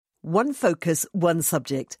One focus, one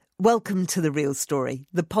subject. Welcome to The Real Story,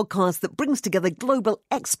 the podcast that brings together global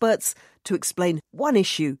experts to explain one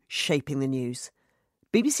issue shaping the news.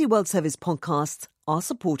 BBC World Service podcasts are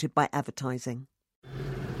supported by advertising.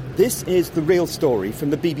 This is The Real Story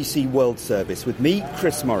from the BBC World Service with me,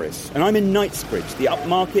 Chris Morris, and I'm in Knightsbridge, the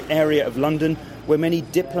upmarket area of London where many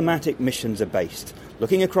diplomatic missions are based,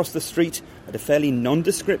 looking across the street at a fairly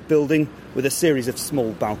nondescript building with a series of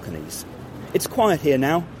small balconies. It's quiet here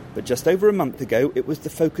now, but just over a month ago it was the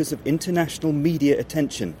focus of international media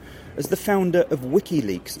attention as the founder of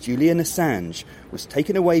WikiLeaks, Julian Assange, was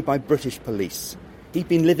taken away by British police. He'd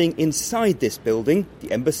been living inside this building,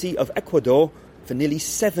 the Embassy of Ecuador, for nearly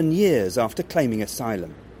 7 years after claiming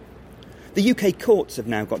asylum. The UK courts have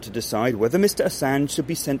now got to decide whether Mr Assange should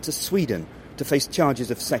be sent to Sweden to face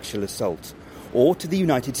charges of sexual assault, or to the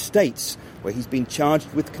United States, where he's been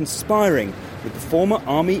charged with conspiring with the former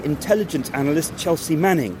Army intelligence analyst Chelsea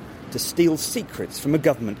Manning to steal secrets from a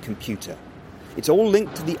government computer. It's all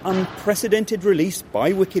linked to the unprecedented release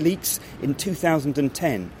by WikiLeaks in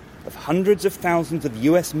 2010 of hundreds of thousands of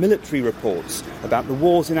US military reports about the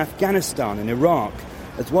wars in Afghanistan and Iraq,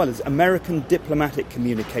 as well as American diplomatic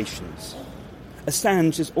communications.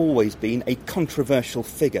 Assange has always been a controversial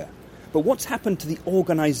figure. But what's happened to the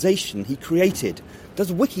organisation he created?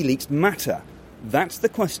 Does WikiLeaks matter? That's the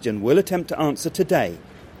question we'll attempt to answer today,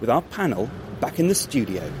 with our panel back in the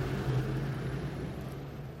studio.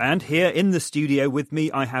 And here in the studio with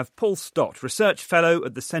me I have Paul Stott, Research Fellow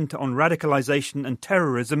at the Centre on Radicalisation and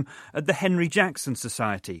Terrorism at the Henry Jackson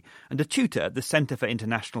Society, and a tutor at the Centre for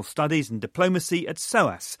International Studies and Diplomacy at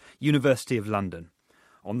SOAS, University of London.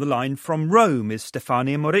 On the line from Rome is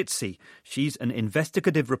Stefania Morizzi. She's an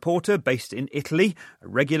investigative reporter based in Italy, a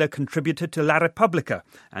regular contributor to La Repubblica,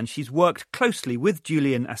 and she's worked closely with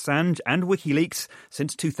Julian Assange and WikiLeaks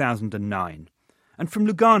since 2009. And from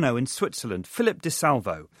Lugano in Switzerland, Philip Di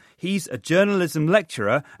Salvo. He's a journalism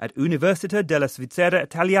lecturer at Università della Svizzera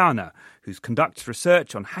Italiana, who conducts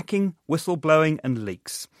research on hacking, whistleblowing and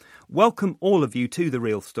leaks. Welcome all of you to The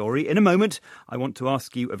Real Story. In a moment, I want to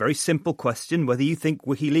ask you a very simple question, whether you think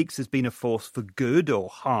WikiLeaks has been a force for good or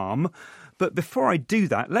harm. But before I do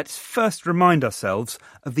that, let's first remind ourselves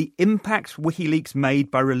of the impact WikiLeaks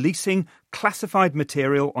made by releasing classified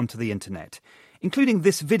material onto the internet, including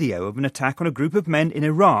this video of an attack on a group of men in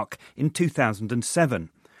Iraq in 2007.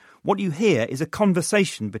 What you hear is a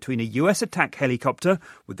conversation between a US attack helicopter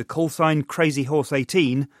with the call sign Crazy Horse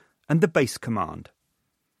 18 and the base command.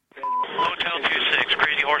 Hotel 26,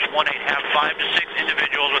 Crazy Horse 18, have 5 to 6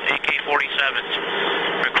 individuals with AK-47s.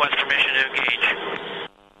 Request permission to engage.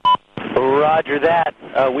 Roger that.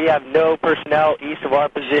 We have no personnel east of our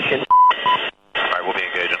position. Alright, we'll be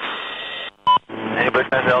engaging. Anybody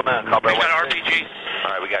has an element? We got an RPG.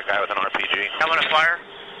 Alright, we got a guy with an RPG. Having a fire?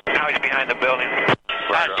 Now he's behind the building.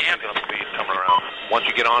 God damn it. Speed coming around. Once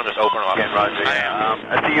you get on, just open them up. Okay, Roger.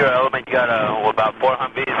 I see your element. You got about 4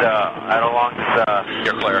 Humvees right along this.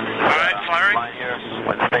 You're clear. Alright, firing. Line here.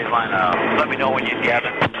 When the space line, let me know when you have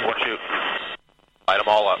it. We'll shoot. Light them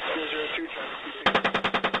all up.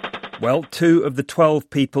 Well, 2 of the 12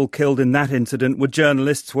 people killed in that incident were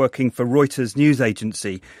journalists working for Reuters news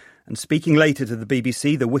agency. And speaking later to the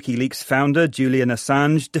BBC, the WikiLeaks founder, Julian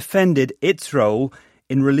Assange, defended its role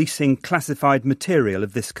in releasing classified material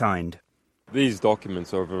of this kind. These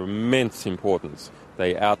documents are of immense importance.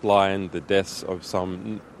 They outline the deaths of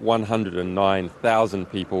some 109,000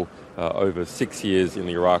 people over 6 years in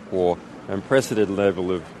the Iraq War, an unprecedented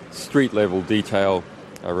level of street-level detail.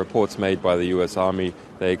 Reports made by the US Army,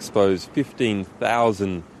 they exposed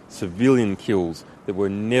 15,000 civilian kills that were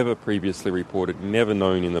never previously reported, never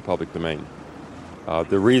known in the public domain.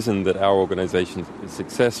 The reason that our organisation is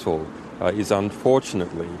successful is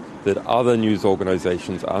unfortunately that other news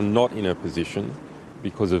organisations are not in a position,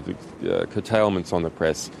 because of curtailments on the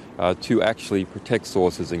press, to actually protect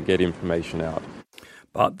sources and get information out.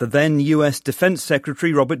 But the then US Defence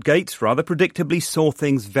Secretary Robert Gates rather predictably saw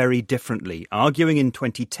things very differently, arguing in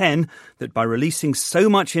 2010 that by releasing so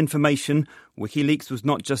much information, WikiLeaks was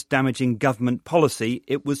not just damaging government policy,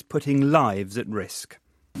 it was putting lives at risk.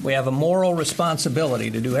 We have a moral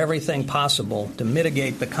responsibility to do everything possible to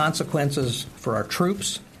mitigate the consequences for our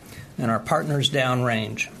troops and our partners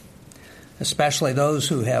downrange, especially those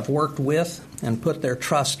who have worked with and put their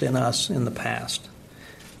trust in us in the past,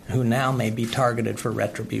 who now may be targeted for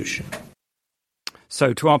retribution.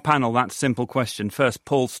 So to our panel, that simple question. First,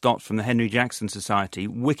 Paul Stott from the Henry Jackson Society.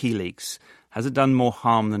 WikiLeaks, has it done more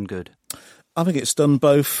harm than good? I think it's done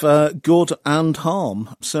both good and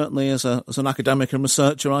harm. Certainly as an academic and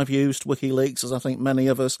researcher, I've used WikiLeaks, as I think many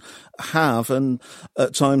of us have, and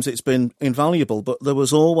at times it's been invaluable. But there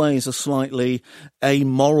was always a slightly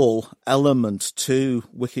amoral element to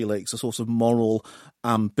WikiLeaks, a sort of moral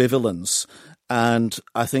ambivalence. And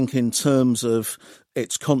I think in terms of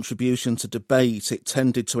its contribution to debate, it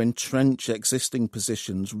tended to entrench existing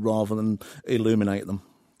positions rather than illuminate them.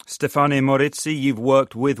 Stefania Morizzi, you've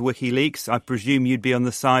worked with WikiLeaks. I presume you'd be on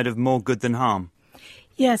the side of more good than harm.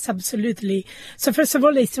 Yes, absolutely. So first of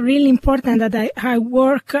all, it's really important that I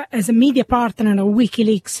work as a media partner of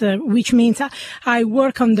WikiLeaks, which means I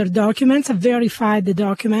work on their documents, verify the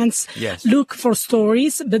documents, yes, look for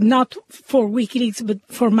stories, but not for WikiLeaks, but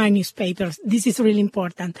for my newspapers. This is really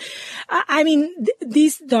important. I mean,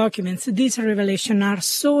 these documents, these revelations are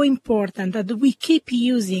so important that we keep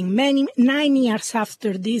using 9 years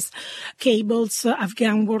after these cables,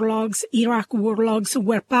 Afghan war logs, Iraq war logs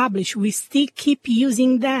were published. We still keep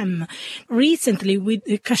using them. Recently, with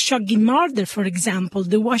the Khashoggi murder, for example,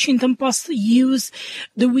 the Washington Post used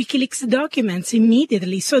the WikiLeaks documents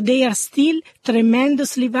immediately, so they are still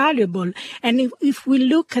tremendously valuable. And if we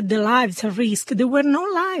look at the lives at risk, there were no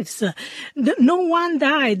lives. No one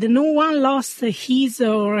died. No one lost his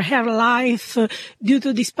or her life due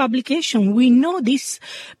to this publication. We know this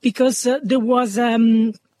because there was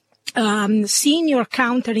senior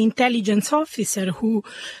counterintelligence officer who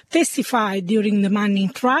testified during the Manning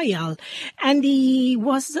trial, and he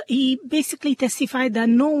basically testified that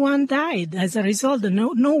no one died as a result.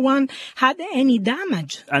 No one had any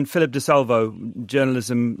damage. And Philip De Salvo,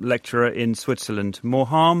 journalism lecturer in Switzerland, more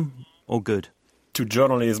harm or good? To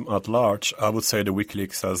journalism at large, I would say that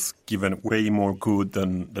WikiLeaks has given way more good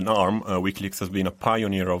than harm. WikiLeaks has been a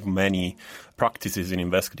pioneer of many practices in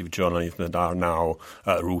investigative journalism that are now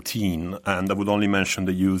routine. And I would only mention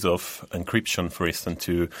the use of encryption, for instance,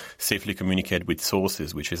 to safely communicate with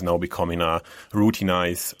sources, which is now becoming a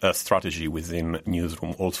routinized strategy within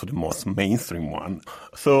newsroom, also the most mainstream one.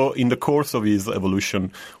 So in the course of its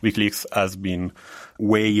evolution, WikiLeaks has been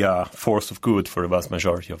way a force of good for the vast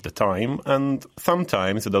majority of the time. And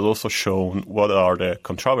sometimes it has also shown what are the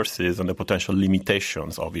controversies and the potential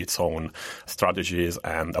limitations of its own strategies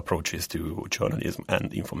and approaches to journalism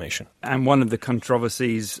and information. And one of the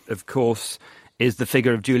controversies, of course, is the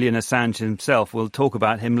figure of Julian Assange himself. We'll talk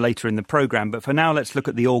about him later in the programme, but for now let's look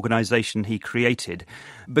at the organisation he created,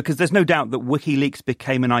 because there's no doubt that WikiLeaks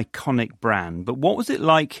became an iconic brand. But what was it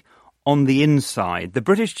like on the inside? The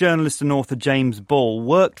British journalist and author James Ball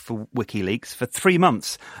worked for WikiLeaks for 3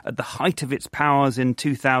 months at the height of its powers in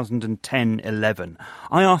 2010-11.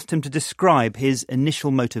 I asked him to describe his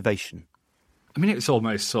initial motivation. I mean, it was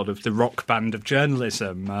almost sort of the rock band of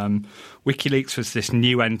journalism. WikiLeaks was this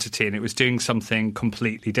new entity and it was doing something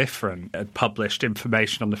completely different. It had published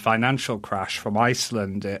information on the financial crash from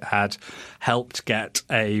Iceland. It had helped get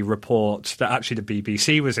a report that actually the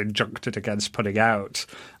BBC was injuncted against putting out.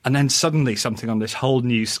 And then suddenly something on this whole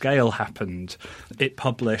new scale happened. It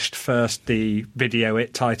published first the video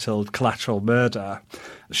it titled Collateral Murder,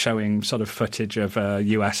 showing sort of footage of a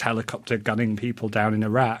US helicopter gunning people down in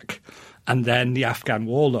Iraq. And then the Afghan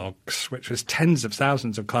war logs, which was tens of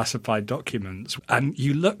thousands of classified documents. And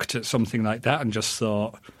you looked at something like that and just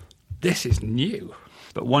thought, this is new.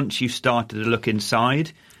 But once you started to look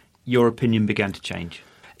inside, your opinion began to change.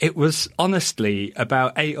 It was honestly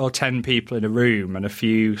about 8 or 10 people in a room and a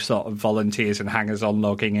few sort of volunteers and hangers-on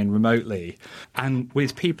logging in remotely. And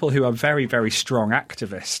with people who are very, very strong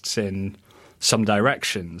activists in some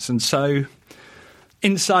directions. And so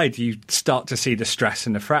inside, you start to see the stress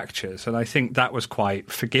and the fractures, and I think that was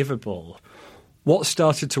quite forgivable. What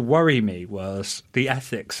started to worry me was the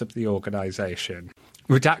ethics of the organisation.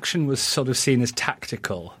 Redaction was sort of seen as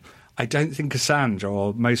tactical. I don't think Assange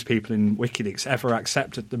or most people in WikiLeaks ever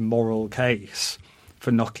accepted the moral case for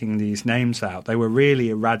knocking these names out. They were really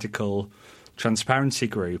a radical transparency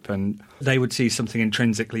group, and they would see something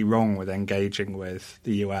intrinsically wrong with engaging with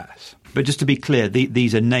the US. But just to be clear,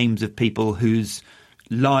 these are names of people whose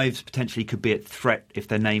lives potentially could be at threat if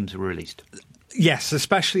their names were released. Yes,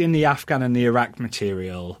 especially in the Afghan and the Iraq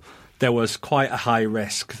material, there was quite a high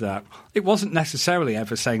risk that it wasn't necessarily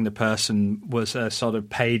ever saying the person was a sort of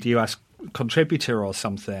paid US contributor or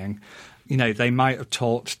something. You know, they might have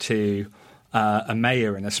talked to a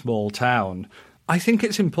mayor in a small town. I think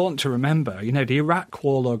it's important to remember, you know, the Iraq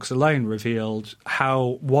war logs alone revealed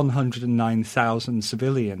how 109,000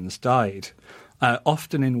 civilians died.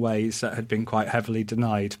 Often in ways that had been quite heavily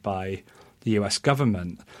denied by the US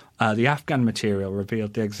government. The Afghan material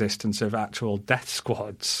revealed the existence of actual death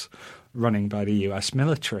squads running by the US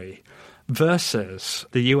military. versus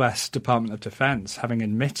the US Department of Defense having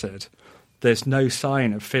admitted there's no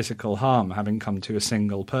sign of physical harm having come to a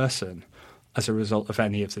single person as a result of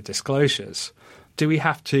any of the disclosures. Do we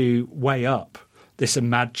have to weigh up this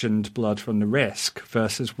imagined blood from the risk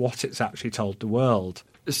versus what it's actually told the world?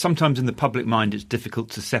 Sometimes in the public mind it's difficult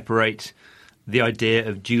to separate the idea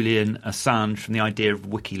of Julian Assange from the idea of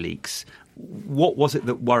WikiLeaks. What was it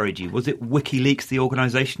that worried you? Was it WikiLeaks, the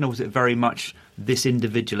organisation, or was it very much this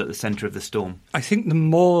individual at the centre of the storm? I think the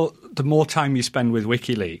more time you spend with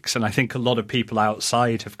WikiLeaks, and I think a lot of people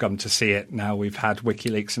outside have come to see it now we've had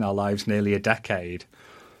WikiLeaks in our lives nearly a decade,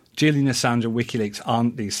 Julian Assange and WikiLeaks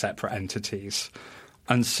aren't these separate entities.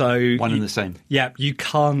 And so one and the same. Yeah, you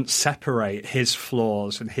can't separate his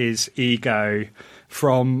flaws and his ego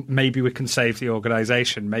from maybe we can save the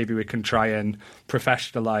organisation, maybe we can try and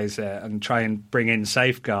professionalise it and try and bring in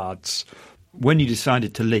safeguards. When you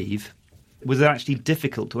decided to leave, was it actually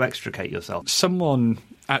difficult to extricate yourself? Someone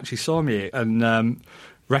actually saw me and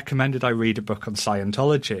recommended I read a book on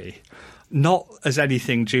Scientology, not as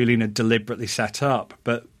anything Julian had deliberately set up,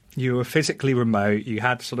 but you were physically remote, you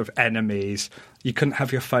had sort of enemies, you couldn't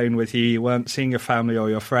have your phone with you, you weren't seeing your family or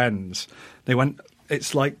your friends. They went,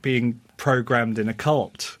 it's like being programmed in a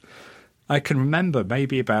cult. I can remember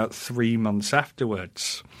maybe about 3 months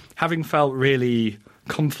afterwards, having felt really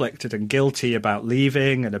conflicted and guilty about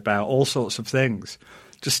leaving and about all sorts of things,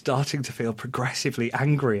 just starting to feel progressively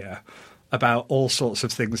angrier about all sorts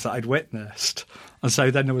of things that I'd witnessed. And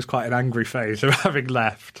so then there was quite an angry phase of having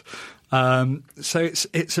left. So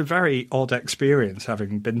it's a very odd experience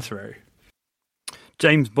having been through.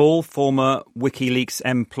 James Ball, former WikiLeaks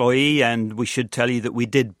employee, and we should tell you that we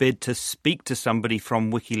did bid to speak to somebody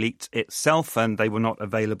from WikiLeaks itself, and they were not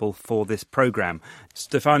available for this programme.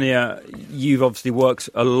 Stefania, you've obviously worked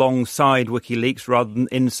alongside WikiLeaks rather than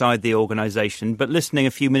inside the organisation, but listening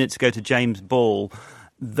a few minutes ago to James Ball,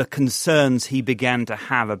 the concerns he began to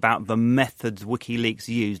have about the methods WikiLeaks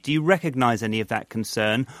used, do you recognise any of that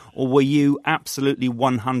concern, or were you absolutely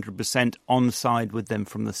 100% on side with them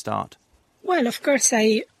from the start? Well, of course,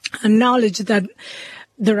 I acknowledge that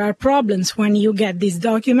there are problems when you get these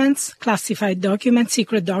documents, classified documents,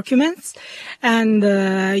 secret documents, and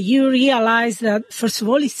you realize that, first of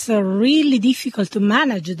all, it's really difficult to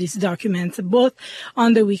manage these documents, both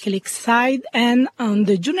on the WikiLeaks side and on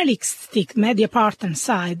the journalistic media partner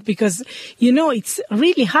side, because, it's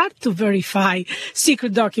really hard to verify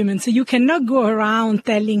secret documents. You cannot go around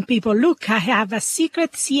telling people, look, I have a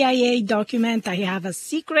secret CIA document, I have a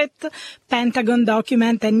secret Pentagon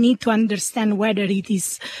document, I need to understand whether it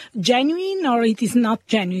is genuine or it is not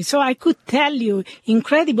genuine. So I could tell you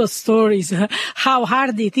incredible stories how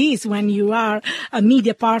hard it is when you are a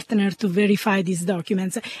media partner to verify these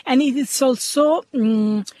documents. And it is also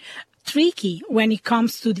tricky when it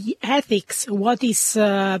comes to the ethics, what is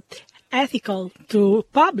ethical to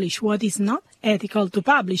publish, what is not ethical to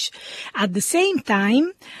publish. At the same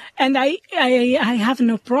time, and I have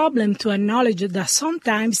no problem to acknowledge that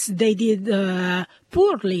sometimes they did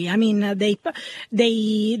poorly. I mean,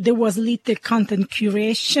 there was little content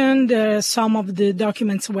curation. Some of the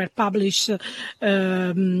documents were published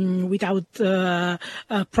without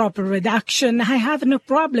proper redaction. I have no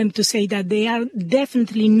problem to say that they are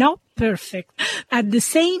definitely not perfect. At the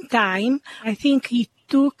same time, I think it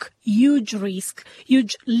took huge risk,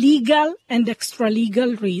 huge legal and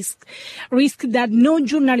extra-legal risk that no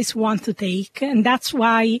journalist want to take. And that's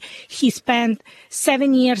why he spent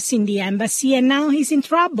 7 years in the embassy, and now he's in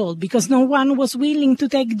trouble because no one was willing to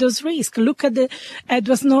take those risks. Look at the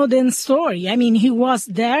Edward Snowden story. I mean, he was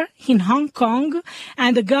there in Hong Kong,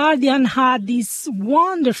 and The Guardian had these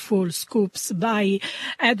wonderful scoops by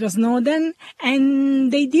Edward Snowden,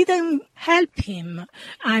 and they didn't help him.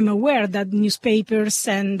 I'm aware that newspapers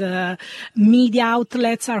and media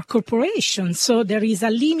outlets are corporations, so there is a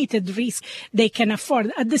limited risk they can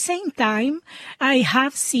afford. At the same time, I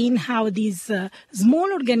have seen how these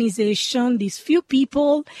small organizations, these few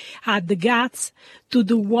people, had the guts to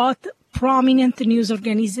do what prominent news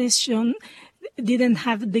organizations didn't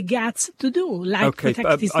have the guts to do, like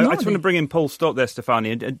protect his I just want to bring in Paul Stott there,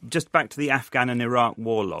 Stefania. Just back to the Afghan and Iraq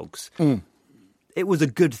war logs. It was a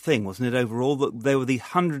good thing, wasn't it, overall, that there were these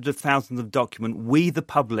hundreds of thousands of documents. We, the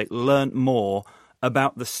public, learnt more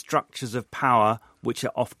about the structures of power which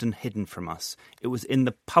are often hidden from us. It was in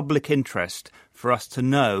the public interest for us to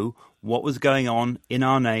know what was going on in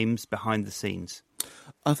our names behind the scenes.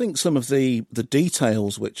 I think some of the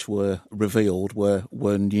details which were revealed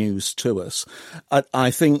were news to us.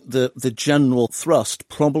 I think that the general thrust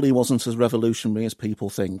probably wasn't as revolutionary as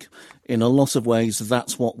people think. In a lot of ways,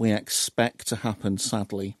 that's what we expect to happen,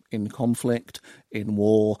 sadly, in conflict, in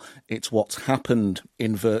war. It's what's happened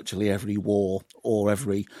in virtually every war or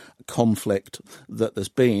every conflict that there's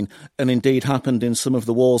been, and indeed happened in some of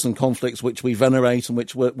the wars and conflicts which we venerate and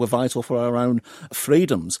which were vital for our own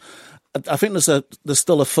freedoms. I think there's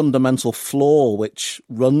still a fundamental flaw which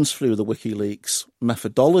runs through the WikiLeaks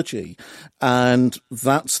methodology, and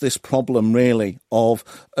that's this problem really of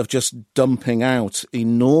just dumping out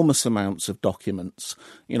enormous amounts of documents,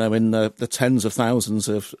 in the tens of thousands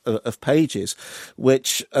of pages,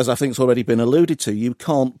 which, as I think has already been alluded to, you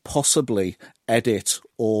can't possibly edit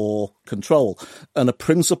or control. And a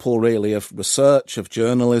principle really of research, of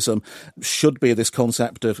journalism, should be this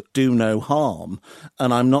concept of do no harm.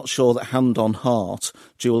 And I'm not sure that hand on heart,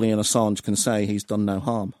 Julian Assange can say he's done no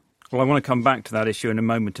harm. Well, I want to come back to that issue in a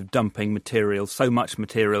moment of dumping material, so much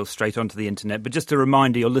material straight onto the internet. But just a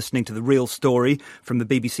reminder, you're listening to The Real Story from the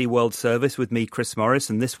BBC World Service with me, Chris Morris.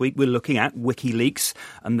 And this week we're looking at WikiLeaks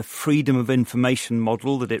and the freedom of information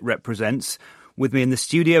model that it represents. With me in the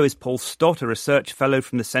studio is Paul Stott, a research fellow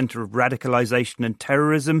from the Centre of Radicalisation and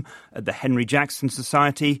Terrorism at the Henry Jackson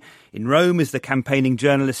Society. In Rome is the campaigning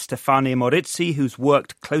journalist Stefania Morizzi, who's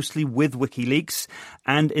worked closely with WikiLeaks.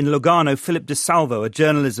 And in Lugano, Philip De Salvo, a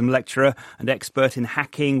journalism lecturer and expert in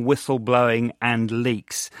hacking, whistleblowing and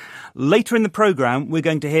leaks. Later in the programme, we're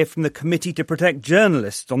going to hear from the Committee to Protect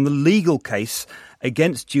Journalists on the legal case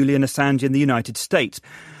against Julian Assange in the United States.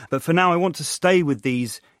 But for now, I want to stay with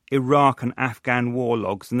these Iraq and Afghan war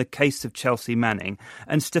logs and the case of Chelsea Manning.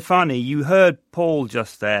 And Stefania, you heard Paul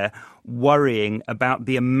just there worrying about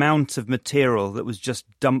the amount of material that was just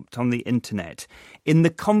dumped on the internet. In the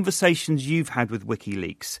conversations you've had with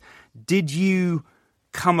WikiLeaks, did you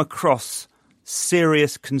come across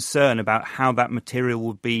serious concern about how that material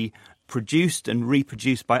would be produced and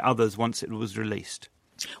reproduced by others once it was released?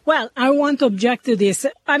 Well, I want to object to this.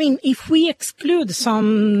 I mean, if we exclude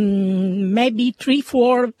some, maybe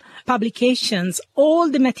 3-4 publications, all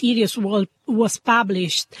the materials was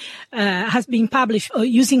published, has been published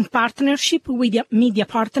using partnership with media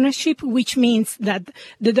partnership, which means that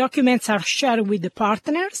the documents are shared with the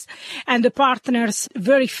partners and the partners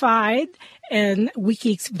verified, and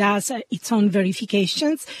WikiLeaks does its own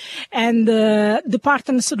verifications, and the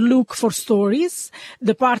partners look for stories,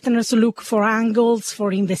 the partners look for angles,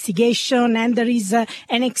 for investigation, and there is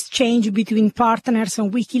an exchange between partners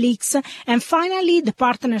and WikiLeaks, and finally the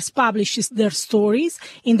partners publishes their stories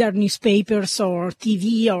in their newspapers or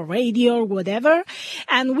TV or radio or whatever,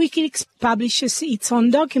 and WikiLeaks publishes its own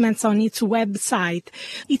documents on its website.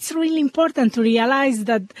 It's really important to realize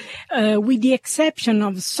that with the exception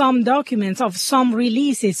of some documents, of some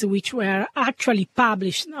releases which were actually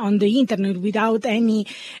published on the internet without any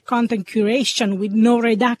content curation, with no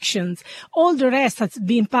redactions, all the rest has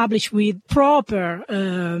been published with proper,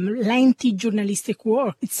 lengthy journalistic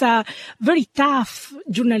work. It's a very tough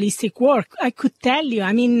journalistic work, I could tell you.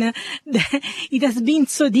 I mean, it has been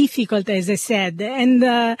so difficult, as I said, and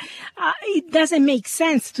it doesn't make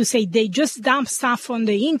sense to say they just dump stuff on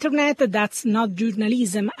the internet. That's not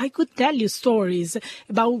journalism. I could tell you stories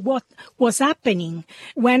about what was happening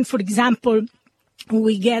when, for example,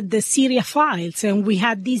 we get the Syria files and we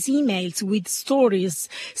had these emails with stories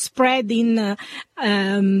spread in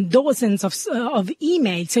dozens of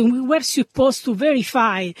emails, and we were supposed to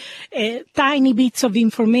verify tiny bits of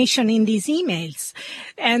information in these emails.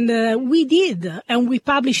 And we did, and we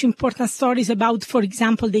published important stories about, for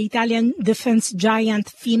example, the Italian defense giant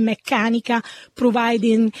Finmeccanica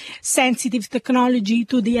providing sensitive technology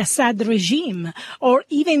to the Assad regime, or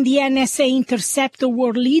even the NSA intercepted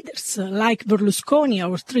world leaders like Berlusconi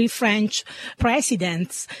or 3 French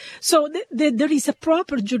presidents. So there is a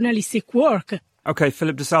proper journalistic work. OK,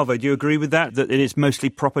 Philip De Salvo, do you agree with that it is mostly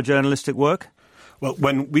proper journalistic work? Well,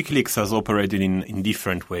 when WikiLeaks has operated in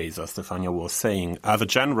different ways, as Stefania was saying, as a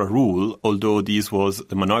general rule, although this was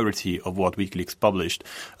the minority of what WikiLeaks published,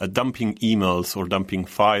 dumping emails or dumping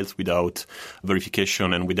files without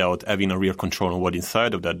verification and without having a real control on what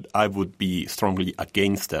inside of that, I would be strongly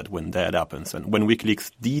against that when that happens. And when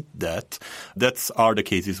WikiLeaks did that, that's are the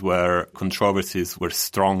cases where controversies were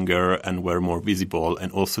stronger and were more visible,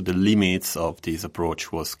 and also the limits of this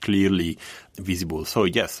approach was clearly visible. So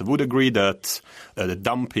yes, I would agree that the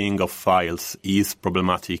dumping of files is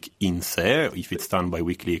problematic in se, if it's done by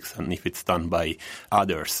WikiLeaks and if it's done by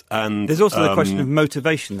others. And there's also the question of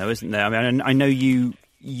motivation, though, isn't there? I mean, I know you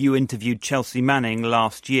interviewed Chelsea Manning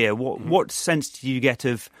last year. What sense did you get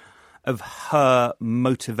of of her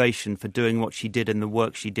motivation for doing what she did and the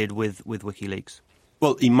work she did with WikiLeaks?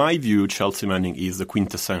 Well, in my view, Chelsea Manning is the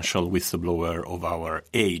quintessential whistleblower of our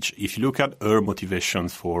age. If you look at her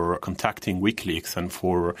motivations for contacting WikiLeaks and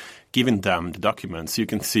for giving them the documents, you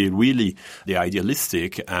can see really the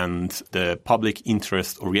idealistic and the public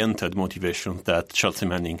interest-oriented motivations that Chelsea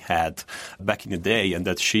Manning had back in the day, and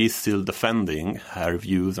that she's still defending her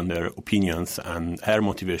views and her opinions and her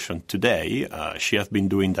motivation today. She has been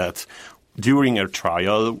doing that during her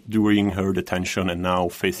trial, during her detention, and now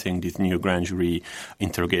facing this new grand jury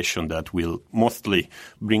interrogation that will mostly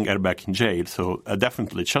bring her back in jail. So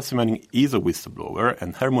definitely Chelsea Manning is a whistleblower,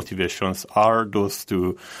 and her motivations are those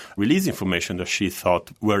to release information that she thought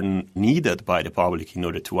were needed by the public in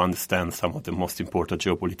order to understand some of the most important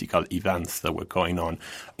geopolitical events that were going on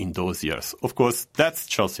in those years. Of course, that's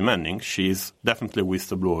Chelsea Manning. She's definitely a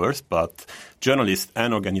whistleblower, but journalists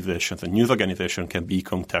and organizations and news organizations can be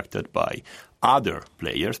contacted by other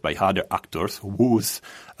players, by other actors whose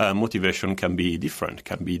motivation can be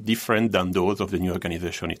different than those of the new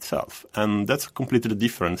organization itself. And that's a completely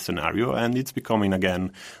different scenario, and it's becoming,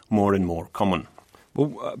 again, more and more common.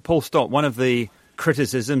 Well, Paul Stott, one of the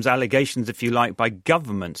criticisms, allegations, if you like, by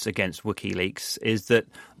governments against WikiLeaks is that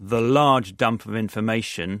the large dump of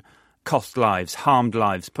information cost lives, harmed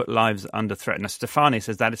lives, put lives under threat. Now, Stefani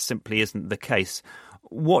says that simply isn't the case.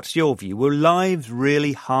 What's your view? Were lives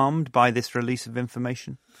really harmed by this release of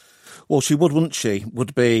information? Well, she would, wouldn't she?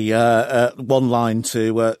 Would be one line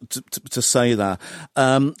to say that.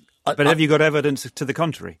 But have you got evidence to the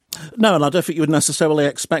contrary? No, and I don't think you would necessarily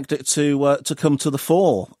expect it to come to the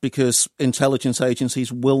fore, because intelligence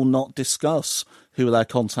agencies will not discuss who their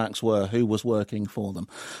contacts were, who was working for them.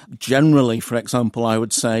 Generally, for example, I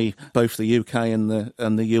would say both the UK and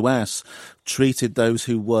the US treated those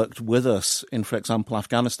who worked with us in, for example,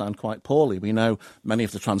 Afghanistan quite poorly. We know many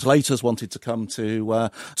of the translators wanted to come to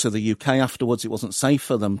the UK afterwards. It wasn't safe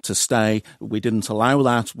for them to stay. We didn't allow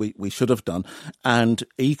that. We should have done. And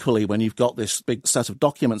equally, when you've got this big set of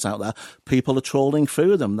documents out there, people are trawling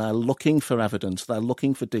through them. They're looking for evidence. They're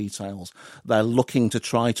looking for details. They're looking to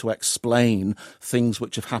try to explain things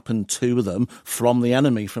which have happened to them from the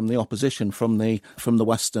enemy, from the opposition, from the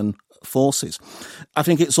Western forces. I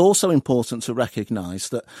think it's also important to recognise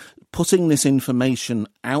that putting this information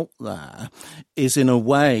out there is in a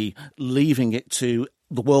way leaving it to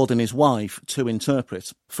the world and his wife to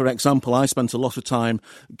interpret. For example, I spent a lot of time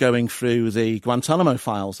going through the Guantanamo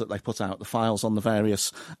files that they put out, the files on the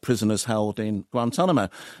various prisoners held in Guantanamo.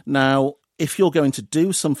 Now, if you're going to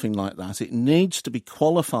do something like that, it needs to be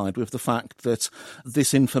qualified with the fact that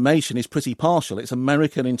this information is pretty partial. It's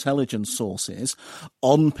American intelligence sources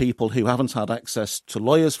on people who haven't had access to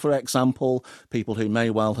lawyers, for example, people who may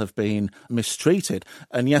well have been mistreated.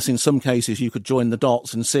 And yes, in some cases you could join the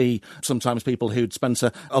dots and see sometimes people who'd spent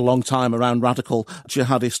a long time around radical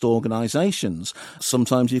jihadist organisations.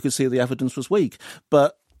 Sometimes you could see the evidence was weak.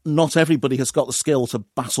 But not everybody has got the skill to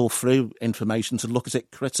battle through information, to look at it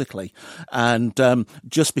critically. And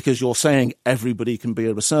just because you're saying everybody can be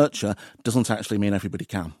a researcher doesn't actually mean everybody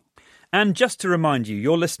can. And just to remind you,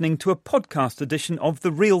 you're listening to a podcast edition of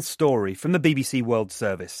The Real Story from the BBC World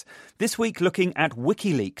Service. This week looking at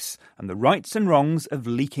WikiLeaks and the rights and wrongs of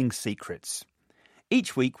leaking secrets.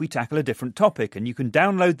 Each week we tackle a different topic, and you can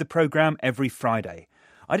download the programme every Friday.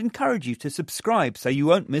 I'd encourage you to subscribe so you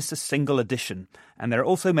won't miss a single edition. And there are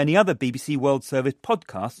also many other BBC World Service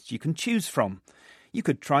podcasts you can choose from. You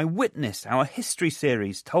could try Witness, our history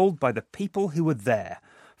series told by the people who were there.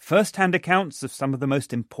 First-hand accounts of some of the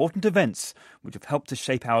most important events which have helped to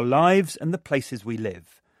shape our lives and the places we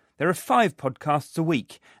live. There are 5 podcasts a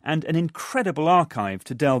week and an incredible archive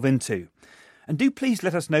to delve into. And do please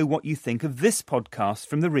let us know what you think of this podcast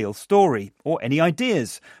from The Real Story, or any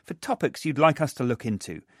ideas for topics you'd like us to look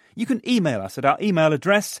into. You can email us at our email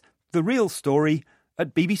address,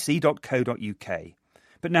 therealstory@bbc.co.uk.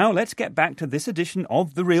 But now let's get back to this edition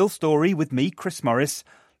of The Real Story with me, Chris Morris,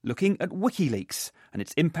 looking at WikiLeaks and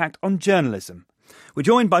its impact on journalism. We're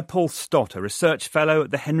joined by Paul Stott, a research fellow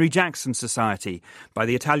at the Henry Jackson Society, by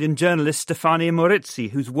the Italian journalist Stefania Morizzi,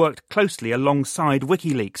 who's worked closely alongside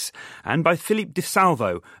WikiLeaks, and by Philippe Di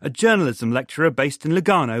Salvo, a journalism lecturer based in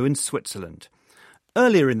Lugano in Switzerland.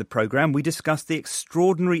 Earlier in the programme, we discussed the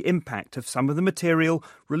extraordinary impact of some of the material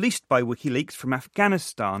released by WikiLeaks from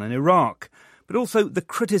Afghanistan and Iraq, but also the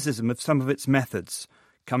criticism of some of its methods.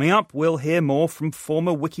 Coming up, we'll hear more from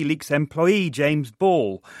former WikiLeaks employee James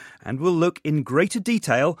Ball, and we'll look in greater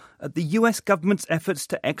detail at the US government's efforts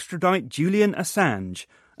to extradite Julian Assange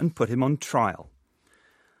and put him on trial.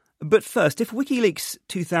 But first, if WikiLeaks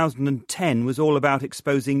 2010 was all about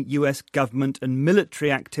exposing US government and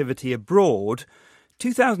military activity abroad,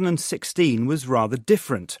 2016 was rather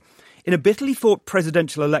different. In a bitterly fought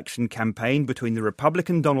presidential election campaign between the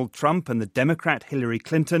Republican Donald Trump and the Democrat Hillary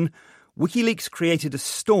Clinton, WikiLeaks created a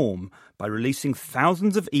storm by releasing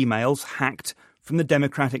thousands of emails hacked from the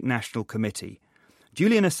Democratic National Committee.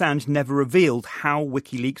 Julian Assange never revealed how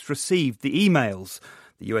WikiLeaks received the emails.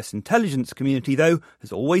 The US intelligence community, though,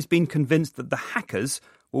 has always been convinced that the hackers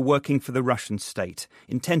were working for the Russian state,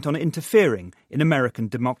 intent on interfering in American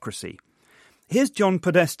democracy. Here's John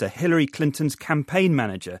Podesta, Hillary Clinton's campaign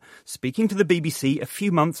manager, speaking to the BBC a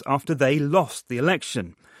few months after they lost the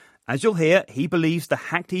election. As you'll hear, he believes the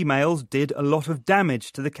hacked emails did a lot of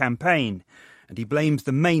damage to the campaign, and he blames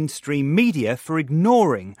the mainstream media for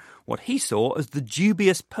ignoring what he saw as the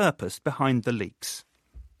dubious purpose behind the leaks.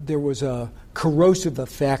 There was a corrosive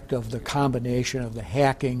effect of the combination of the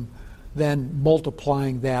hacking, then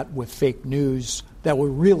multiplying that with fake news that were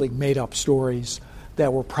really made-up stories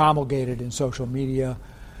that were promulgated in social media.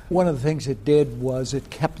 One of the things it did was it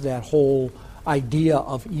kept that whole idea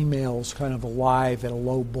of emails kind of alive at a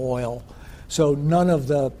low boil. So none of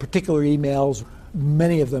the particular emails,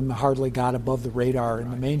 many of them hardly got above the radar in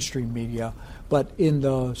the mainstream media, but in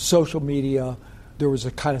the social media, there was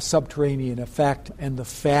a kind of subterranean effect, and the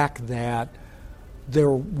fact that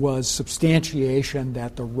there was substantiation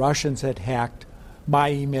that the Russians had hacked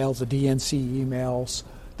my emails, the DNC emails,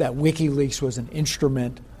 that WikiLeaks was an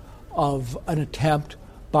instrument of an attempt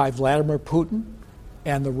by Vladimir Putin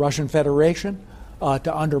and the Russian Federation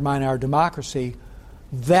to undermine our democracy,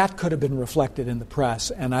 that could have been reflected in the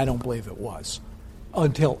press, and I don't believe it was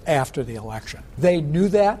until after the election. They knew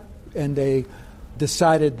that, and they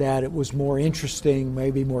decided that it was more interesting,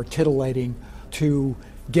 maybe more titillating, to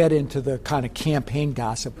get into the kind of campaign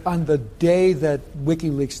gossip. On the day that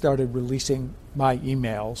WikiLeaks started releasing my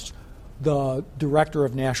emails, the Director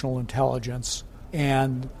of National Intelligence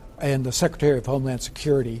and the Secretary of Homeland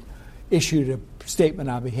Security issued a statement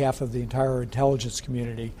on behalf of the entire intelligence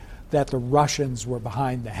community that the Russians were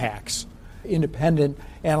behind the hacks. Independent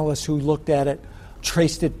analysts who looked at it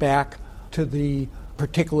traced it back to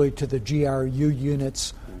particularly to the GRU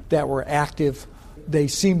units that were active. They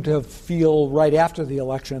seemed to feel right after the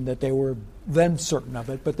election that they were then certain of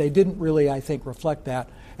it, but they didn't really, I think, reflect that.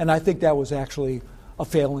 And I think that was actually a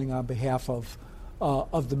failing on behalf of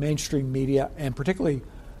the mainstream media and particularly,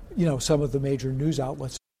 some of the major news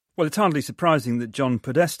outlets. Well, it's hardly surprising that John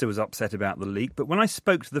Podesta was upset about the leak, but when I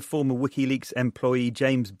spoke to the former WikiLeaks employee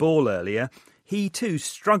James Ball earlier, he too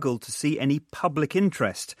struggled to see any public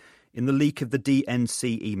interest in the leak of the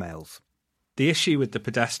DNC emails. The issue with the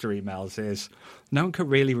Podesta emails is no one could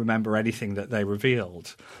really remember anything that they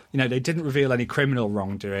revealed. They didn't reveal any criminal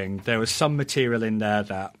wrongdoing. There was some material in there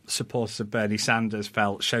that supporters of Bernie Sanders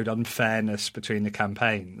felt showed unfairness between the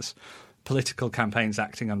campaigns. Political campaigns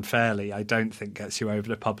acting unfairly, I don't think gets you over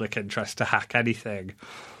the public interest to hack anything.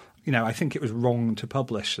 I think it was wrong to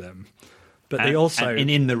publish them. But they also... And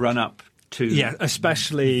in the run-up to... Yeah,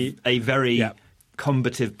 especially... a very...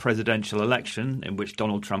 combative presidential election in which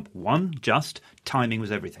Donald Trump won, timing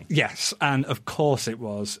was everything. Yes, and of course it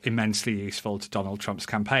was immensely useful to Donald Trump's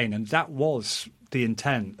campaign, and that was the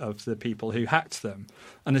intent of the people who hacked them.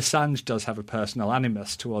 And Assange does have a personal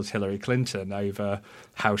animus towards Hillary Clinton over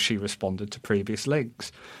how she responded to previous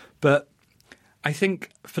links. But I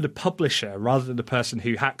think for the publisher, rather than the person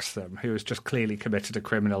who hacks them, who has just clearly committed a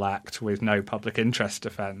criminal act with no public interest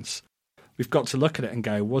defence, we've got to look at it and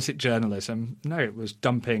go, was it journalism? No, it was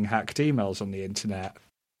dumping hacked emails on the internet.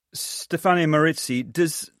 Stefania Marizzi,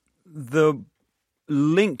 does the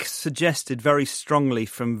link suggested very strongly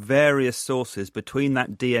from various sources between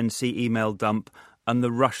that DNC email dump and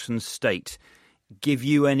the Russian state give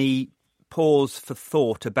you any pause for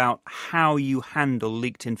thought about how you handle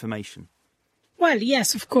leaked information? Well,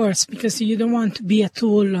 yes, of course, because you don't want to be a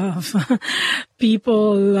tool of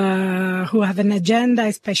people who have an agenda,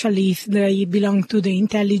 especially if they belong to the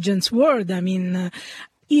intelligence world.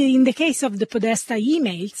 In the case of the Podesta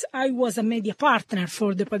emails, I was a media partner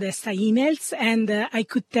for the Podesta emails, and I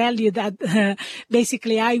could tell you that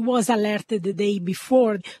basically I was alerted the day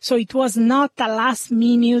before. So it was not a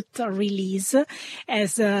last-minute release,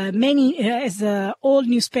 as all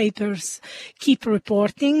newspapers keep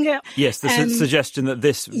reporting. Yes, the suggestion that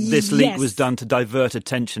this leak was done to divert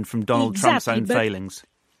attention from Donald Trump's own failings.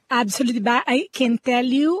 Absolutely, but I can tell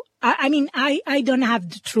you, I don't have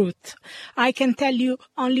the truth. I can tell you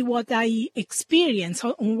only what I experience,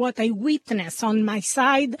 or what I witness on my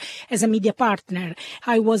side as a media partner.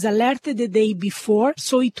 I was alerted the day before,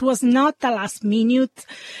 so it was not a last-minute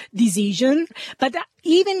decision. But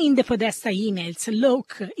even in the Podesta emails,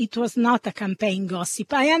 look, it was not a campaign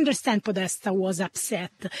gossip. I understand Podesta was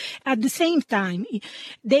upset. At the same time,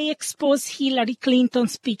 they exposed Hillary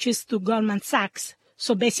Clinton's speeches to Goldman Sachs.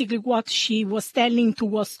 So basically, what she was telling to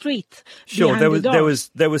Wall Street. Sure,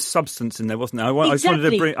 there was substance in there, wasn't there?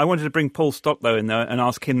 Exactly. I wanted to bring Paul Stott though in there and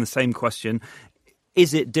ask him the same question: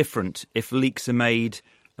 is it different if leaks are made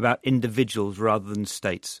about individuals rather than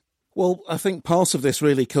states? Well, I think part of this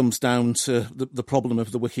really comes down to the problem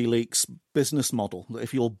of the WikiLeaks business model. That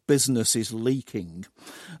if your business is leaking,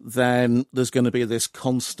 then there's going to be this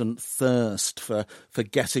constant thirst for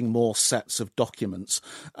getting more sets of documents.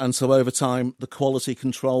 And so over time, the quality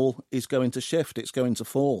control is going to shift. It's going to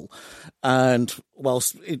fall. And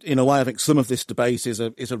whilst in a way, I think some of this debate is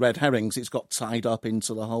a red herring, it's got tied up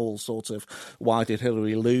into the whole sort of why did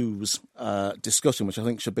Hillary lose discussion, which I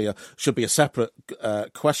think should be a separate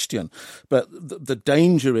question. But the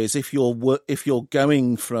danger is if you're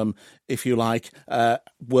going from, if you like,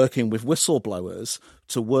 working with whistleblowers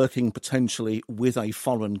to working potentially with a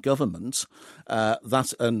foreign government,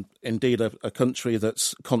 and indeed a country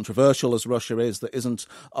that's controversial as Russia is, that isn't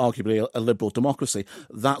arguably a liberal democracy,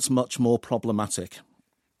 that's much more problematic.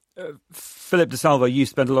 Philip De Salvo, you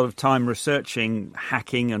spent a lot of time researching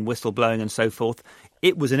hacking and whistleblowing and so forth.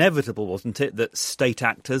 It was inevitable, wasn't it, that state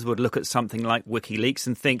actors would look at something like WikiLeaks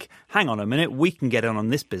and think, hang on a minute, we can get on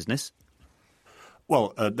this business.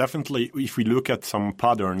 Well, definitely, if we look at some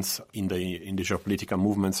patterns in the geopolitical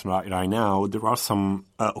movements right now, there are some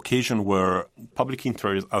occasions where public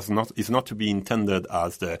interest is not to be intended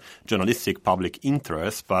as the journalistic public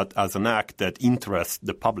interest, but as an act that interests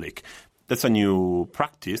the public. That's a new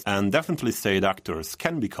practice, and definitely state actors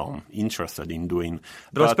can become interested in doing.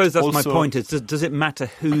 But I suppose that's my point. Is does it matter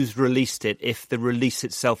who's released it if the release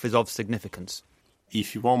itself is of significance?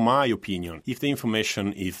 If you want my opinion, if the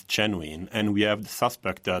information is genuine and we have the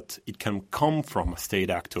suspect that it can come from a state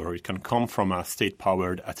actor, it can come from a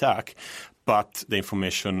state-powered attack, but the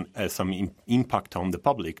information has some impact on the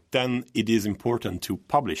public, then it is important to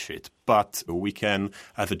publish it. But we can,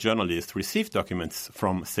 as a journalist, receive documents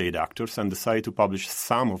from state actors and decide to publish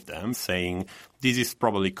some of them, saying this is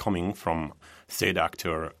probably coming from state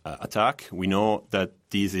actor attack. We know that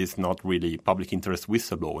this is not really public interest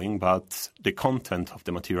whistleblowing, but the content of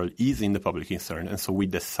the material is in the public concern, and so we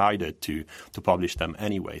decided to publish them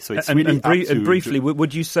anyway. So it's briefly,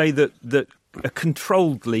 would you say that a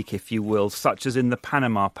controlled leak, if you will, such as in the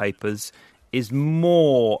Panama Papers, is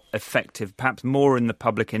more effective, perhaps more in the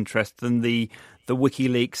public interest than the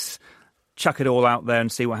WikiLeaks chuck it all out there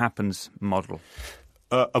and see what happens model?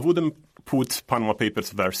 I wouldn't put Panama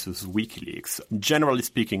Papers versus WikiLeaks. Generally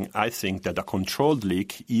speaking, I think that a controlled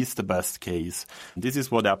leak is the best case. This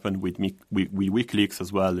is what happened with WikiLeaks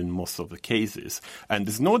as well in most of the cases. And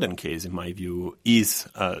the Snowden case, in my view, is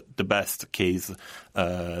the best case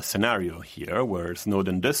scenario here, where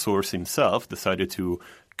Snowden, the source himself, decided to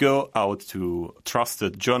go out to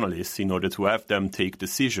trusted journalists in order to have them take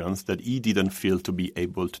decisions that he didn't feel to be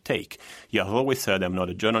able to take. He has always said, I'm not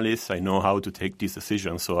a journalist, I know how to take these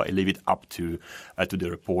decisions, so I leave it up to the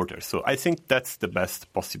reporters. So I think that's the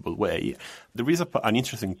best possible way. There is an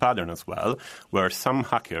interesting pattern as well, where some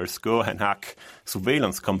hackers go and hack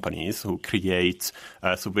surveillance companies who create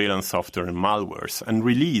surveillance software and malwares and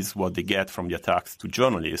release what they get from the attacks to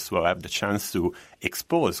journalists who have the chance to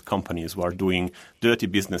expose companies who are doing dirty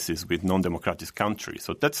businesses with non-democratic countries.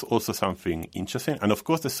 So that's also something interesting. And of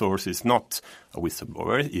course, the source is not a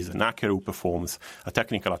whistleblower, is an hacker who performs a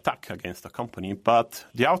technical attack against a company, but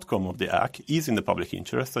the outcome of the hack is in the public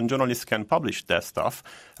interest, and journalists can publish their stuff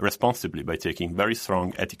responsibly by taking very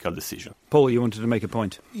strong ethical decisions. Paul, you wanted to make a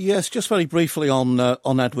point? Yes, just very briefly on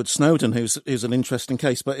Edward Snowden, who's an interesting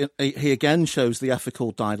case, but he again shows the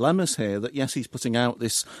ethical dilemmas here, that yes, he's putting out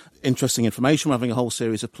this interesting information, we're having a whole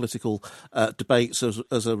series of political debates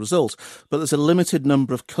as a result, but there's a limited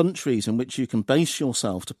number of countries in which you can base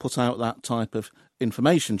yourself to put out that type of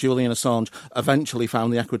information. Julian Assange eventually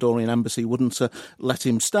found the Ecuadorian embassy wouldn't let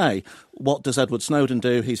him stay. What does Edward Snowden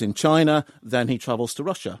do? He's in China, then he travels to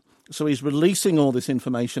Russia. So he's releasing all this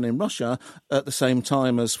information in Russia at the same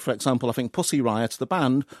time as, for example, I think Pussy Riot, the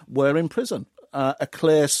band, were in prison. A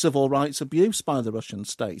clear civil rights abuse by the Russian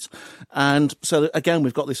state. And so, again,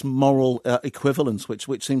 we've got this moral equivalence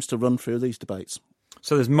which seems to run through these debates.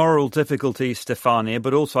 So there's moral difficulties, Stefania,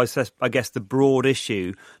 but also I guess the broad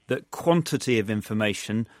issue that quantity of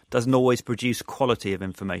information doesn't always produce quality of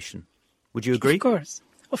information. Would you agree?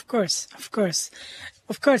 Of course.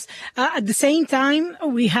 At the same time,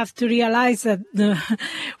 we have to realize that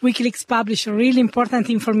WikiLeaks publish really important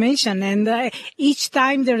information, and each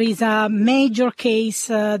time there is a major case,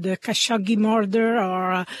 the Khashoggi murder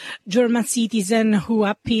or a German citizen who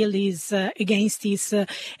appealed against his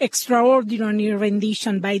extraordinary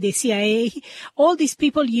rendition by the CIA, all these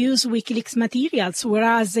people use WikiLeaks materials,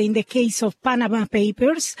 whereas in the case of Panama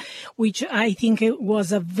Papers, which I think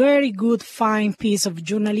was a very good, fine piece of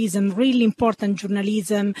journalism, really important journalism,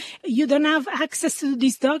 you don't have access to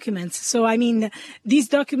these documents. So, these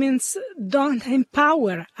documents don't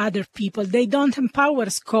empower other people. They don't empower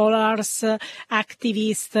scholars,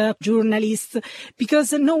 activists, journalists,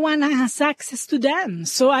 because no one has access to them.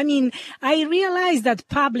 So, I realize that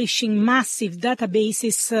publishing massive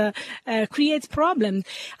databases creates problems.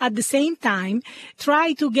 At the same time,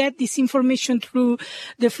 try to get this information through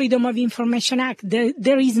the Freedom of Information Act.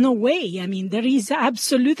 There is no way. There is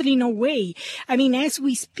absolutely no way. As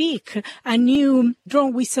we speak, a new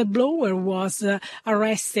drone whistleblower was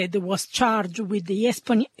arrested, was charged with the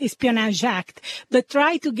Espionage Act, but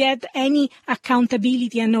try to get any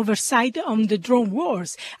accountability and oversight on the drone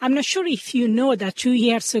wars. I'm not sure if you know that 2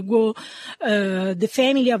 years ago, the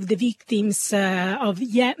family of the victims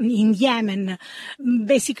in Yemen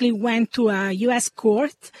basically went to a U.S.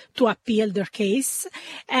 court to appeal their case,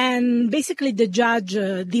 and basically the judge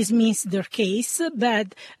dismissed their case,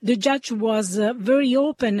 but the judge was very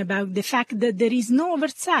open about the fact that there is no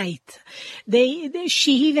oversight.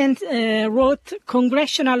 She even wrote,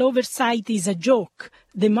 "Congressional oversight is a joke.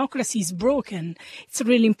 Democracy is broken." It's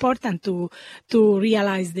really important to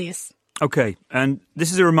realize this. OK, and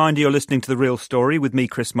this is a reminder you're listening to The Real Story with me,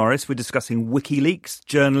 Chris Morris. We're discussing WikiLeaks,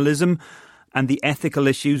 journalism, and the ethical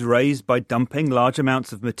issues raised by dumping large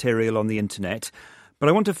amounts of material on the internet. But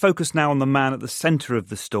I want to focus now on the man at the centre of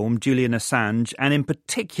the storm, Julian Assange, and in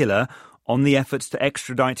particular on the efforts to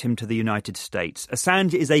extradite him to the United States.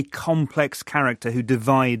 Assange is a complex character who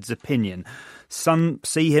divides opinion. Some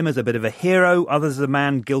see him as a bit of a hero, others as a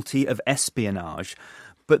man guilty of espionage.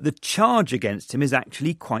 But the charge against him is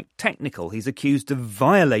actually quite technical. He's accused of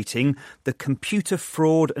violating the Computer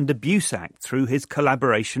Fraud and Abuse Act through his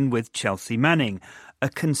collaboration with Chelsea Manning, a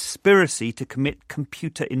conspiracy to commit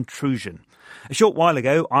computer intrusion. A short while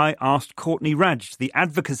ago, I asked Courtney Radge, the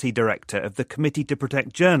advocacy director of the Committee to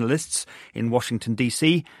Protect Journalists in Washington,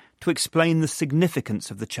 D.C., to explain the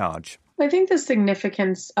significance of the charge. I think the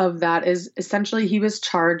significance of that is essentially he was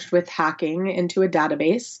charged with hacking into a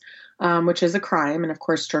database, which is a crime. And of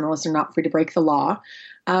course, journalists are not free to break the law.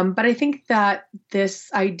 But I think that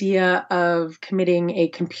this idea of committing a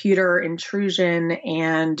computer intrusion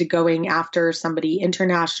and going after somebody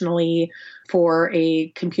internationally for a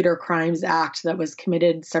Computer Crimes Act that was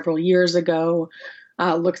committed several years ago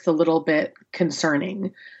looks a little bit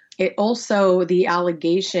concerning. It also, the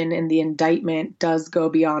allegation in the indictment does go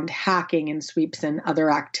beyond hacking and sweeps in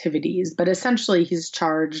other activities. But essentially, he's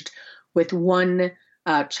charged with one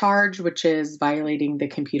charge, which is violating the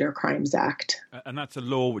Computer Crimes Act. And that's a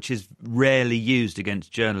law which is rarely used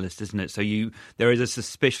against journalists, isn't it? So there is a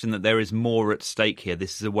suspicion that there is more at stake here.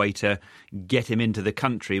 This is a way to get him into the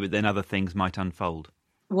country, but then other things might unfold.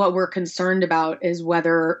 What we're concerned about is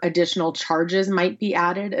whether additional charges might be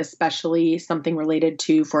added, especially something related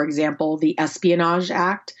to, for example, the Espionage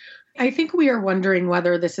Act. I think we are wondering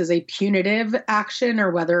whether this is a punitive action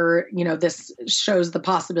or whether, this shows the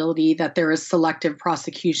possibility that there is selective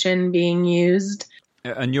prosecution being used.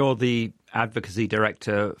 And you're the advocacy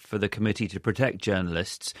director for the Committee to Protect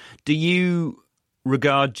Journalists. Do you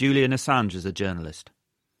regard Julian Assange as a journalist?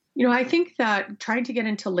 I think that trying to get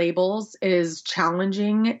into labels is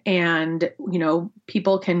challenging and,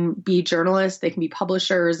 people can be journalists, they can be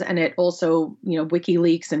publishers, and it also,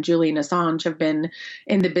 WikiLeaks and Julian Assange have been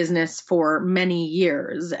in the business for many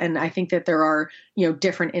years. And I think that there are,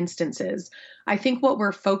 different instances. I think what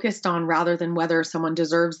we're focused on, rather than whether someone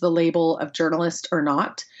deserves the label of journalist or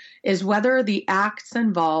not, is whether the acts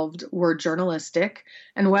involved were journalistic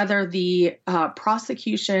and whether the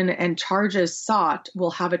prosecution and charges sought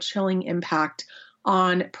will have a chilling impact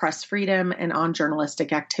on press freedom and on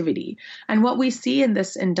journalistic activity. And what we see in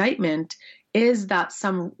this indictment is that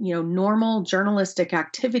some, normal journalistic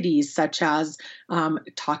activities such as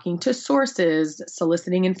talking to sources,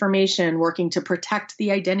 soliciting information, working to protect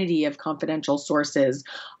the identity of confidential sources,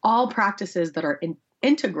 all practices that are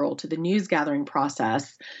integral to the news gathering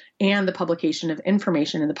process and the publication of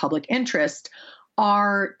information in the public interest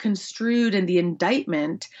are construed in the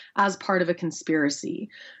indictment as part of a conspiracy.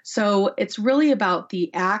 So it's really about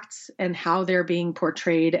the acts and how they're being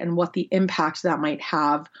portrayed and what the impact that might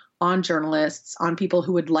have on journalists, on people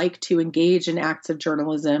who would like to engage in acts of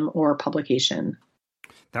journalism or publication.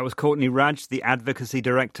 That was Courtney Radge, the Advocacy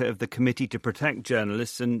Director of the Committee to Protect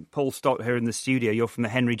Journalists, and Paul Stott here in the studio. You're from the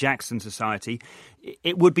Henry Jackson Society.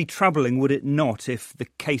 It would be troubling, would it not, if the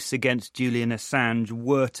case against Julian Assange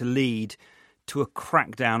were to lead to a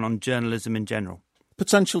crackdown on journalism in general?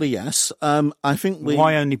 Potentially, yes. I think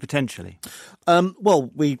Why only potentially? Well,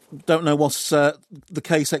 we don't know what the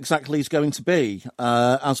case exactly is going to be,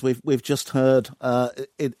 as we've just heard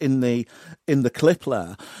in the clip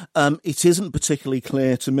there. It isn't particularly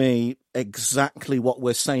clear to me exactly what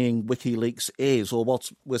we're saying WikiLeaks is, or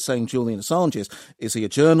what we're saying Julian Assange is. Is he a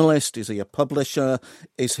journalist? Is he a publisher?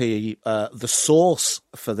 Is he the source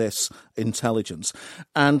for this intelligence?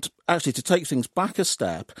 And actually, to take things back a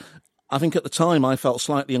step, I think at the time I felt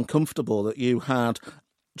slightly uncomfortable that you had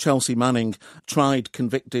Chelsea Manning tried,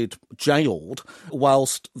 convicted, jailed,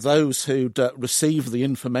 whilst those who'd received the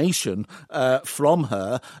information from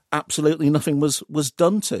her, absolutely nothing was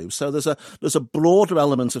done to. So there's a broader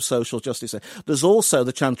element of social justice there. There's also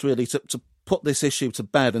the chance really to put this issue to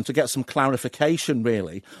bed and to get some clarification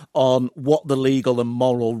really on what the legal and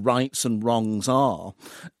moral rights and wrongs are.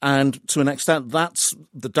 And to an extent, that's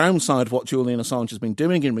the downside of what Julian Assange has been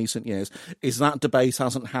doing in recent years, is that debate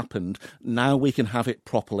hasn't happened. Now we can have it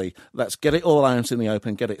properly. Let's get it all out in the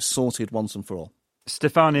open, get it sorted once and for all.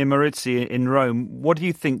 Stefania Marizzi in Rome, what do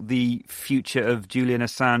you think the future of Julian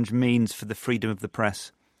Assange means for the freedom of the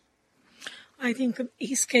press? I think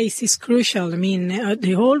his case is crucial. I mean,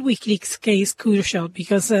 the whole WikiLeaks case is crucial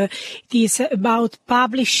because it is about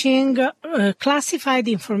publishing classified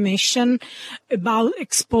information about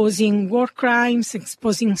exposing war crimes,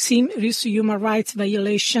 exposing serious human rights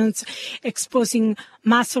violations, exposing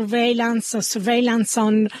mass surveillance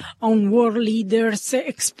on war leaders,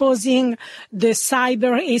 exposing the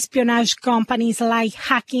cyber espionage companies like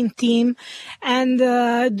Hacking Team, and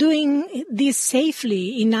doing this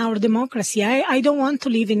safely in our democracy. I don't want to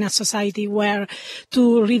live in a society where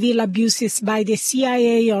to reveal abuses by the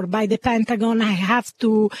CIA or by the Pentagon, I have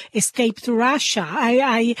to escape to Russia.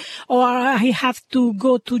 I have to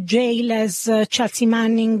go to jail as Chelsea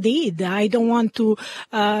Manning did. I don't want to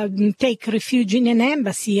take refuge in an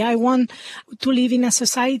embassy. I want to live in a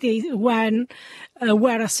society where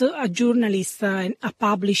a journalist, a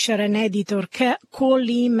publisher, an editor, call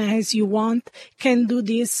him as you want, can do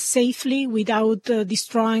this safely without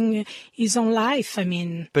destroying his own life. I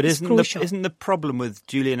mean, but isn't the problem with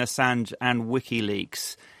Julian Assange and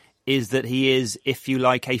WikiLeaks is that he is, if you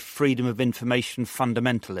like, a freedom of information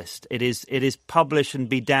fundamentalist? It is publish and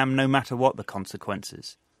be damned no matter what the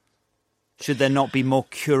consequences. Should there not be more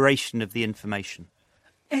curation of the information?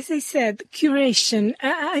 As I said, curation.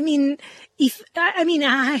 I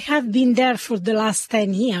have been there for the last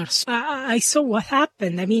 10 years. I saw what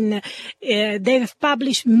happened. I mean, they've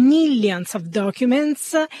published millions of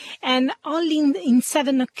documents, and only in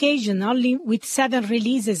 7 occasions, only with 7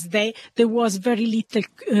 releases, there was very little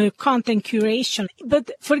content curation.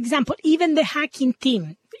 But, for example, even the Hacking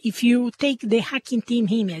Team, if you take the Hacking Team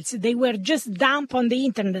emails, they were just dumped on the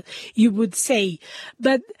internet, you would say.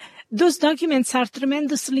 But those documents are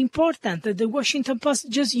tremendously important. The Washington Post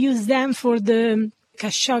just used them for the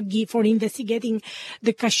Khashoggi, for investigating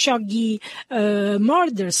the Khashoggi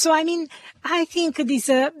murder. So, I mean, I think it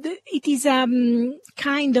is a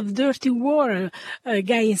kind of dirty war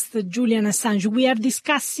against Julian Assange. We are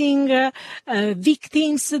discussing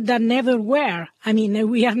victims that never were. I mean,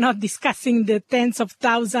 we are not discussing the tens of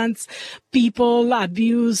thousands people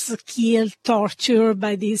abused, killed, tortured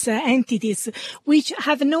by these entities, which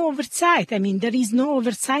have no oversight. I mean, there is no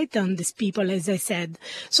oversight on these people, as I said.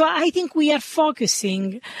 So I think we are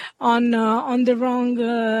focusing on the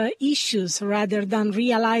wrong issues rather than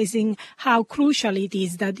realizing how crucial it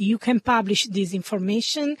is that you can publish this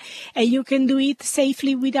information and you can do it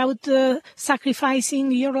safely without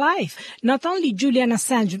sacrificing your life. Not only Julian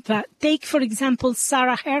Assange, but take, for example,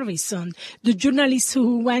 Sarah Harrison, the journalist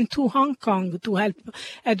who went to Hong Kong to help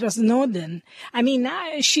Edward Snowden. I mean,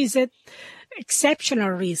 she's at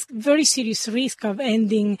exceptional risk, very serious risk of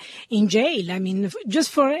ending in jail. I mean,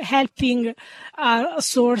 just for helping a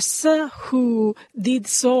source who did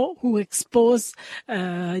so, who exposed the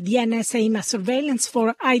NSA mass surveillance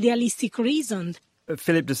for idealistic reasons.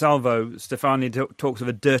 Philip De Salvo, Stefani talks of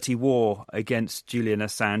a dirty war against Julian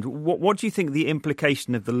Assange. What do you think the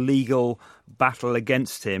implication of the legal battle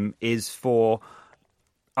against him is for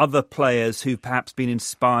other players who've perhaps been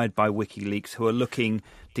inspired by WikiLeaks, who are looking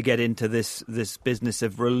to get into this business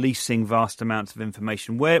of releasing vast amounts of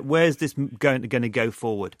information. Where's this going to go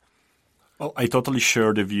forward? Well, I totally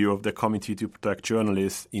share the view of the Committee to Protect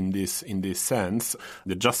Journalists in this sense.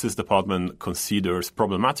 The Justice Department considers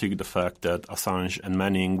problematic the fact that Assange and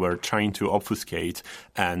Manning were trying to obfuscate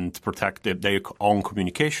and protect their own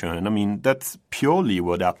communication. And I mean, that's purely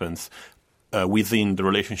what happens within the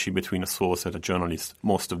relationship between a source and a journalist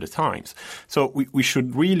most of the times. So we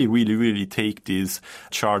should really take these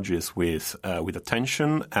charges with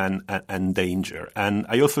attention and danger. And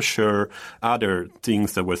I also share other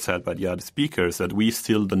things that were said by the other speakers, that we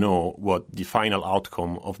still don't know what the final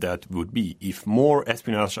outcome of that would be. If more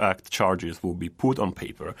Espionage Act charges will be put on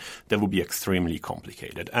paper, that would be extremely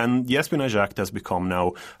complicated. And the Espionage Act has become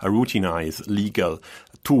now a routinized legal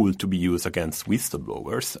tool to be used against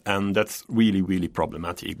whistleblowers, and that's really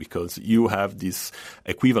problematic, because you have this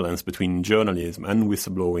equivalence between journalism and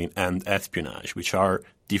whistleblowing and espionage, which are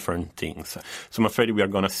different things. So I'm afraid we are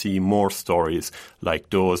going to see more stories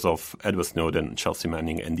like those of Edward Snowden, Chelsea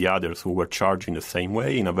Manning, and the others who were charged in the same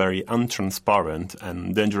way, in a very untransparent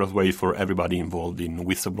and dangerous way for everybody involved in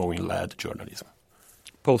whistleblowing-led journalism.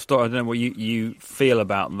 Paul Stott, I don't know what you feel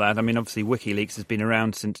about that. I mean, obviously WikiLeaks has been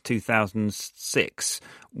around since 2006.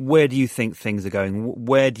 Where do you think things are going?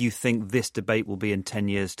 Where do you think this debate will be in 10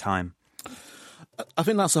 years' time? I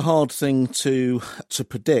think that's a hard thing to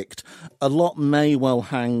predict. A lot may well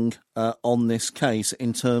hang on this case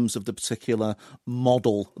in terms of the particular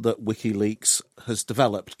model that WikiLeaks has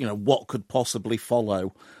developed. You know, what could possibly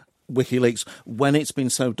follow WikiLeaks when it's been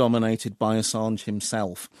so dominated by Assange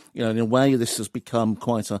himself. You know, in a way, this has become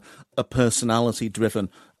quite a personality-driven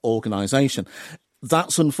organisation.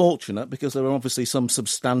 That's unfortunate, because there are obviously some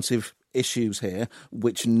substantive issues here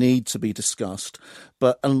which need to be discussed.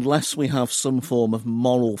 But unless we have some form of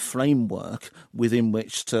moral framework within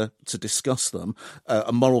which to discuss them,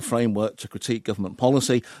 a moral framework to critique government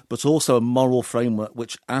policy, but also a moral framework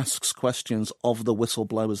which asks questions of the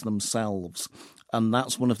whistleblowers themselves. And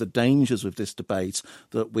that's one of the dangers with this debate,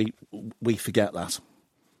 that we forget that.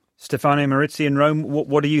 Stefano Marizzi in Rome,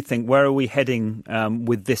 what do you think? Where are we heading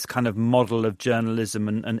with this kind of model of journalism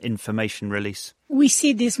and information release? We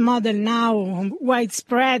see this model now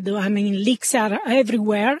widespread. I mean, leaks are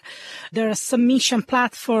everywhere. There are submission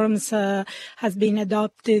platforms has been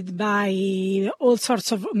adopted by all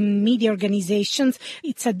sorts of media organizations.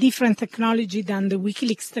 It's a different technology than the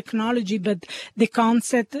WikiLeaks technology, but the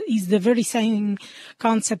concept is the very same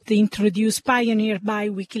concept introduced, pioneered by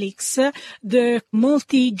WikiLeaks. The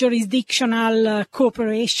multi-jurisdictional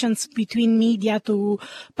cooperations between media to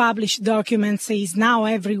publish documents is now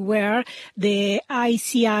everywhere. The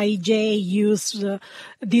ICIJ used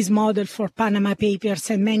this model for Panama Papers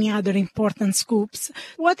and many other important scoops.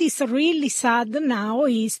 What is really sad now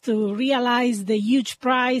is to realize the huge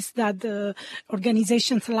price that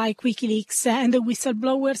organizations like WikiLeaks and the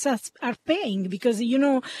whistleblowers are paying, because, you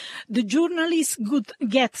know, the journalists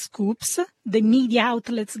get scoops, the media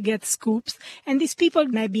outlets get scoops, and these people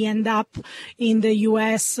maybe end up in the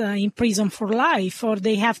US in prison for life, or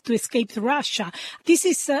they have to escape to Russia. This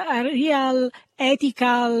is a real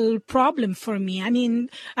ethical problem for me. I mean,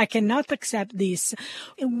 I cannot accept this.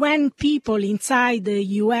 When people inside the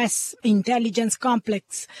US intelligence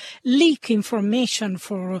complex leak information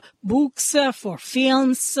for books, for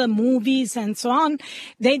films, movies, and so on,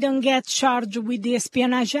 they don't get charged with the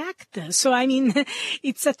Espionage Act. So, I mean,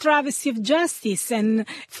 it's a travesty of justice. And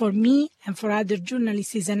for me and for other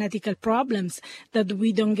journalists, it's an ethical problem that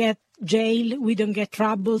we don't get jail, we don't get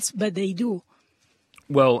troubles, but they do.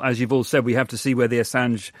 Well, as you've all said, we have to see where the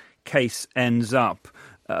Assange case ends up.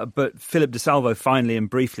 But Philip DeSalvo, finally and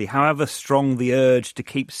briefly, however strong the urge to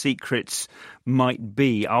keep secrets might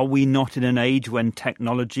be, are we not in an age when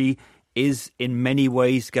technology is in many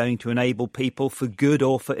ways going to enable people, for good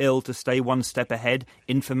or for ill, to stay one step ahead?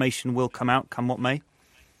 Information will come out, come what may.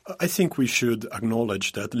 I think we should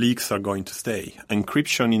acknowledge that leaks are going to stay.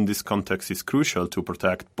 Encryption in this context is crucial to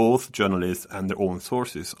protect both journalists and their own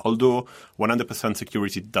sources. Although 100%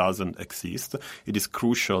 security doesn't exist, it is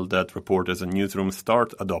crucial that reporters and newsrooms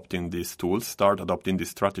start adopting these tools, start adopting these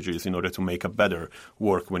strategies in order to make a better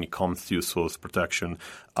work when it comes to source protection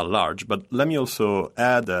at large. But let me also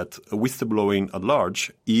add that whistleblowing at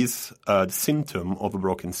large is a symptom of a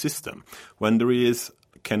broken system. When there is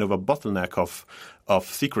kind of a bottleneck of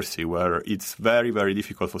secrecy, where it's very, very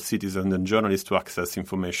difficult for citizens and journalists to access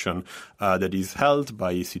information that is held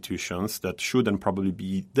by institutions that shouldn't probably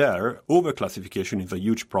be there. Overclassification is a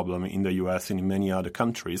huge problem in the US and in many other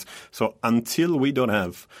countries. So until we don't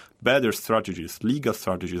have better strategies, legal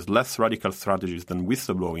strategies, less radical strategies than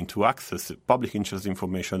whistleblowing to access public interest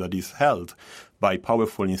information that is held by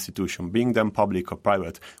powerful institutions, being them public or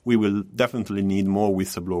private, we will definitely need more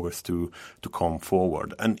whistleblowers to come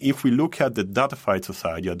forward. And if we look at the datafied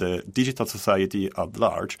society, or the digital society at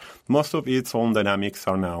large, most of its own dynamics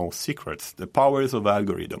are now secrets. The powers of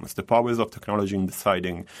algorithms, the powers of technology in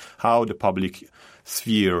deciding how the public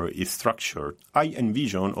sphere is structured. I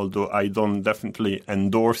envision, although I don't definitely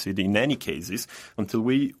endorse it in any cases, until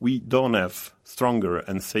we don't have stronger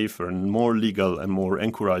and safer and more legal and more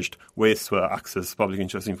encouraged ways to access public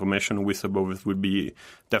interest information, whistleblowers will be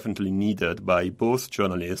definitely needed by both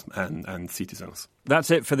journalism and citizens.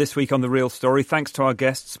 That's it for this week on The Real Story. Thanks to our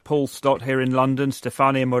guests, Paul Stott here in London,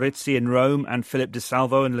 Stefania Morizzi in Rome and Philip De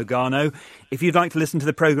Salvo in Lugano. If you'd like to listen to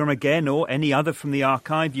the programme again or any other from the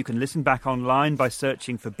archive, you can listen back online by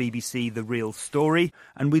searching for BBC The Real Story.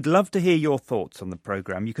 And we'd love to hear your thoughts on the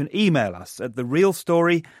programme. You can email us at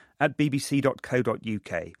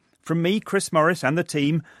therealstory@bbc.co.uk. From me, Chris Morris, and the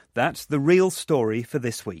team, that's The Real Story for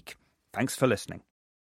this week. Thanks for listening.